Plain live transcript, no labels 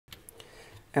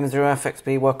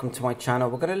M0FXB, welcome to my channel.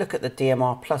 We're going to look at the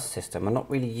DMR Plus system. I've not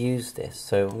really used this,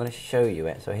 so I'm going to show you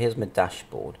it. So here's my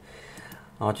dashboard.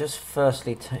 I'll just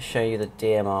firstly show you the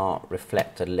DMR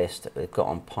reflector list that we've got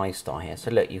on FREESTAR here.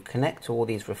 So look, you connect to all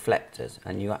these reflectors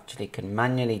and you actually can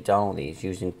manually dial these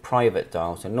using private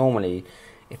dial. So normally,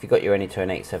 if you've got your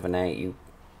Anytone 878, you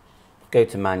go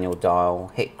to manual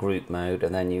dial, hit group mode,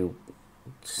 and then you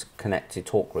connect to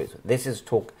talk groups. This is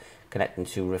connecting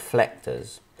to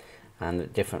reflectors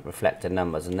and different reflector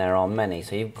numbers, and there are many.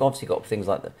 So you've obviously got things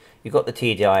like you've got the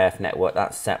TDIF network,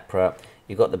 that's separate.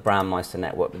 You've got the Brandmeister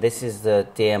network, but this is the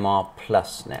DMR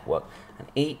Plus network, and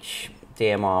each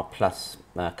DMR Plus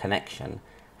connection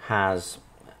has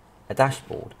a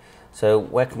dashboard. So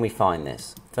where can we find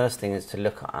this? First thing is to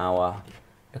look at our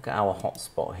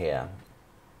hotspot here.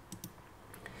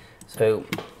 So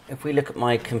if we look at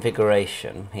my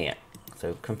configuration here,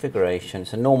 so configuration,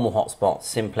 it's a normal hotspot,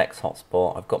 simplex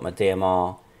hotspot. I've got my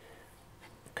DMR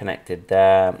connected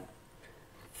there,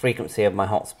 frequency of my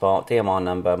hotspot, DMR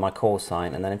number, my call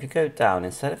sign, and then if you go down,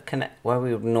 instead of connect where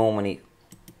we would normally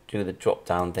do the drop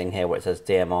down thing here where it says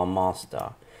DMR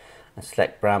master, and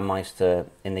select Brandmeister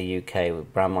in the UK,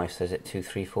 with Brandmeister is at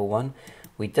 2341.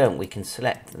 We don't, we can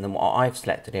select, and then what I've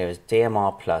selected here is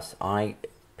DMR Plus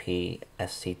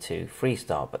IPSC2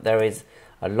 FREESTAR, but there is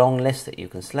a long list that you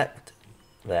can select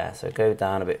there. So go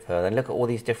down a bit further and look at all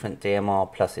these different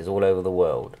DMR pluses all over the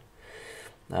world.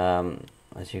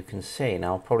 As you can see,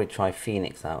 now I'll probably try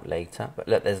Phoenix out later, but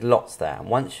look, there's lots there. And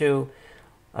once you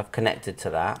have connected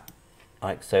to that,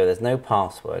 like so, there's no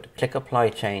password, click apply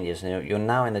changes, and you're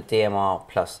now in the DMR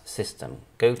Plus system.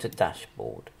 Go to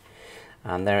dashboard,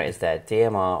 and there it is there,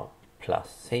 DMR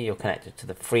Plus. See, you're connected to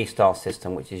the FREESTAR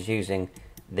system, which is using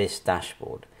this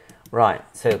dashboard. Right,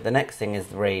 so the next thing is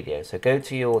the radio. So go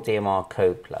to your DMR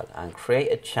code plug and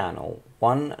create a channel.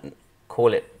 One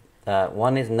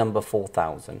is number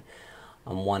 4000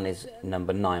 and one is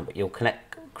number 9, but you're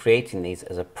creating these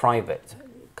as a private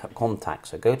contact.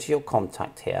 So go to your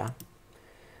contact here,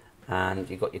 and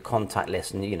you've got your contact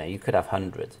list, and you could have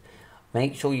hundreds.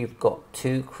 Make sure you've got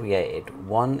two created.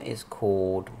 One is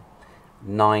called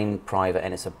 9 private,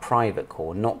 and it's a private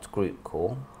call, not group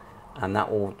call, and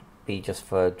that will be just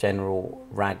for general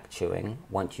rag chewing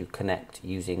once you connect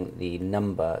using the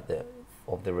number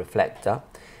of the reflector.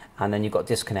 And then you've got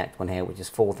disconnect one here, which is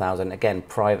 4000, again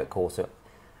private call. So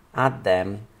add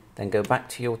them, then go back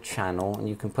to your channel, and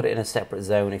you can put it in a separate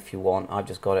zone if you want. I've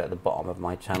just got it at the bottom of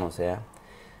my channels here.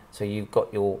 So you've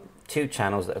got your two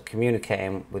channels that are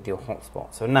communicating with your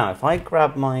hotspot. So now if I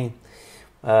grab my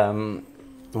I'm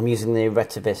using the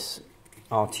Retevis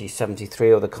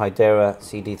RT73 or the Kydera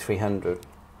CD300,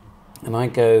 and I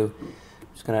go, I'm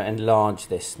just going to enlarge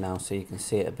this now so you can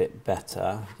see it a bit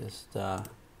better. Just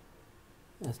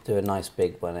let's do a nice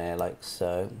big one here, like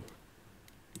so.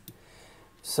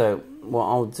 So what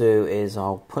I'll do is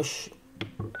I'll push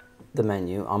the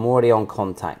menu. I'm already on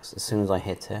contacts as soon as I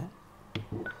hit it.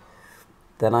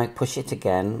 Then I push it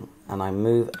again and I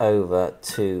move over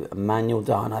to manual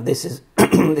dial. Now this is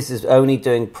this is only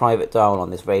doing private dial on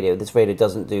this radio. This radio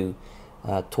doesn't do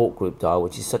talk group dial,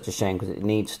 which is such a shame because it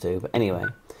needs to. But anyway,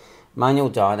 manual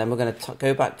dial. Then we're going to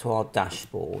go back to our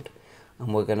dashboard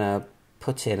and we're going to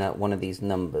put in one of these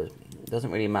numbers. It doesn't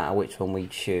really matter which one we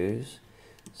choose.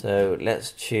 So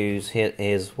let's choose,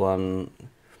 here's one,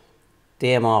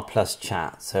 DMR Plus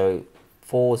chat, so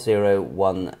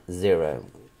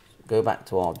 4010. Go back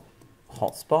to our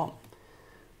hotspot.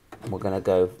 We're going to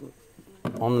go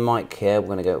on the mic here, we're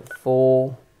going to go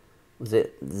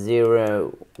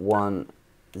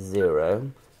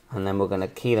 4010, and then we're going to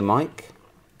key the mic.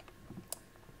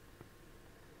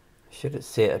 Should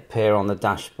see it appear on the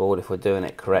dashboard if we're doing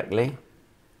it correctly.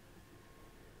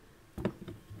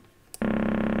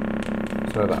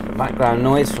 Sorry about the background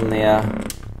noise from the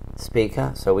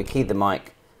speaker. So we keyed the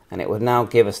mic, and it would now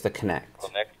give us the connect.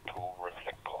 Connect to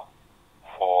reflector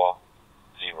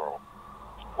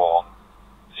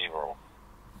 4040.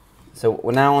 So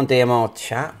we're now on DMR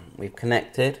chat. We've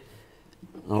connected.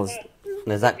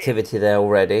 There's activity there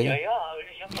already. Ja, wir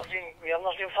haben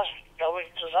noch den fast, glaube ich,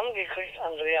 zusammengekriegt,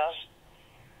 Andreas.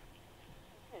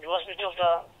 Du hast mich doch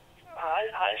da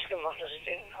heiß gemacht, dass ich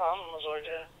den haben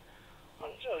sollte.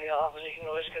 Und ja, habe ich ein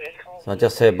neues Gerät kaufen. So I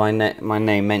just heard my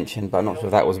name mentioned, but I'm not sure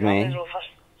if that was me. Wie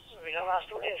lange hast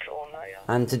du den schon?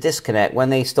 And to disconnect, when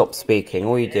they stop speaking,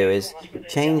 all you do is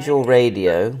change your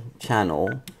radio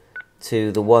channel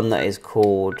to the one that is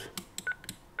called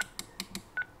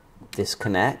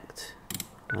disconnect.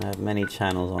 I have many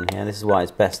channels on here. This is why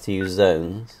it's best to use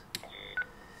zones.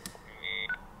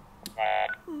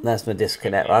 That's my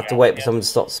disconnect. I have to wait for someone to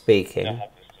stop speaking.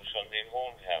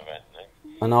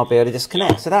 and I'll be able to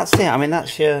disconnect. So that's it. I mean,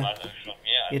 that's your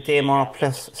DMR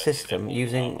Plus system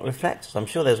using reflectors. I'm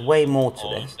sure there's way more to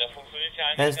this.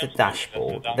 There's the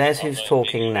dashboard. There's who's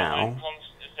talking now.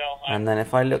 And then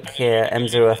if I look here,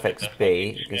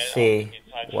 M0FXB, you can see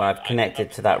where I've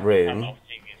connected to that room.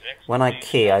 When I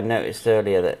key, I noticed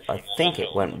earlier that I think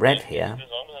it went red here.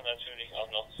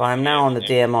 But I'm now on the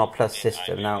DMR Plus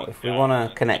system. Now, if we want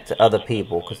to connect to other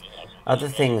people, because other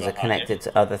things are connected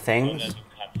to other things.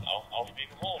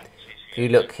 If you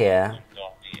look here,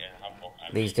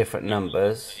 these different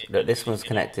numbers, look, this one's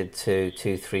connected to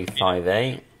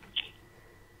 2358.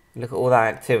 Look at all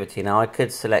that activity. Now I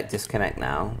could select disconnect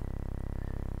now.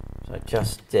 So I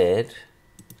just did.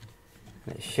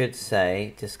 And it should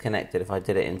say disconnected if I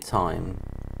did it in time.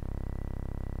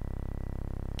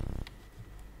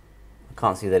 I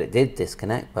can't see that it did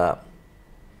disconnect, but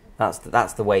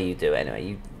that's the way you do it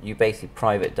anyway. You basically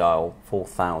private dial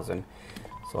 4000.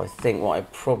 So I think what I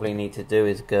probably need to do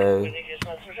is go,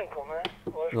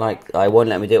 like, I won't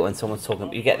let me do it when someone's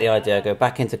talking, you get the idea. Go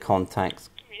back into contacts,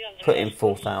 put in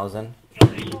 4000.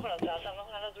 There's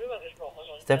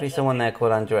definitely someone there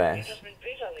called Andreas.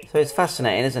 So it's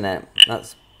fascinating, isn't it?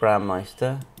 That's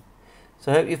Brandmeister.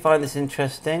 So I hope you find this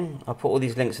interesting. I'll put all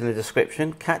these links in the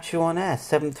description. Catch you on air,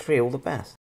 7-3, all the best.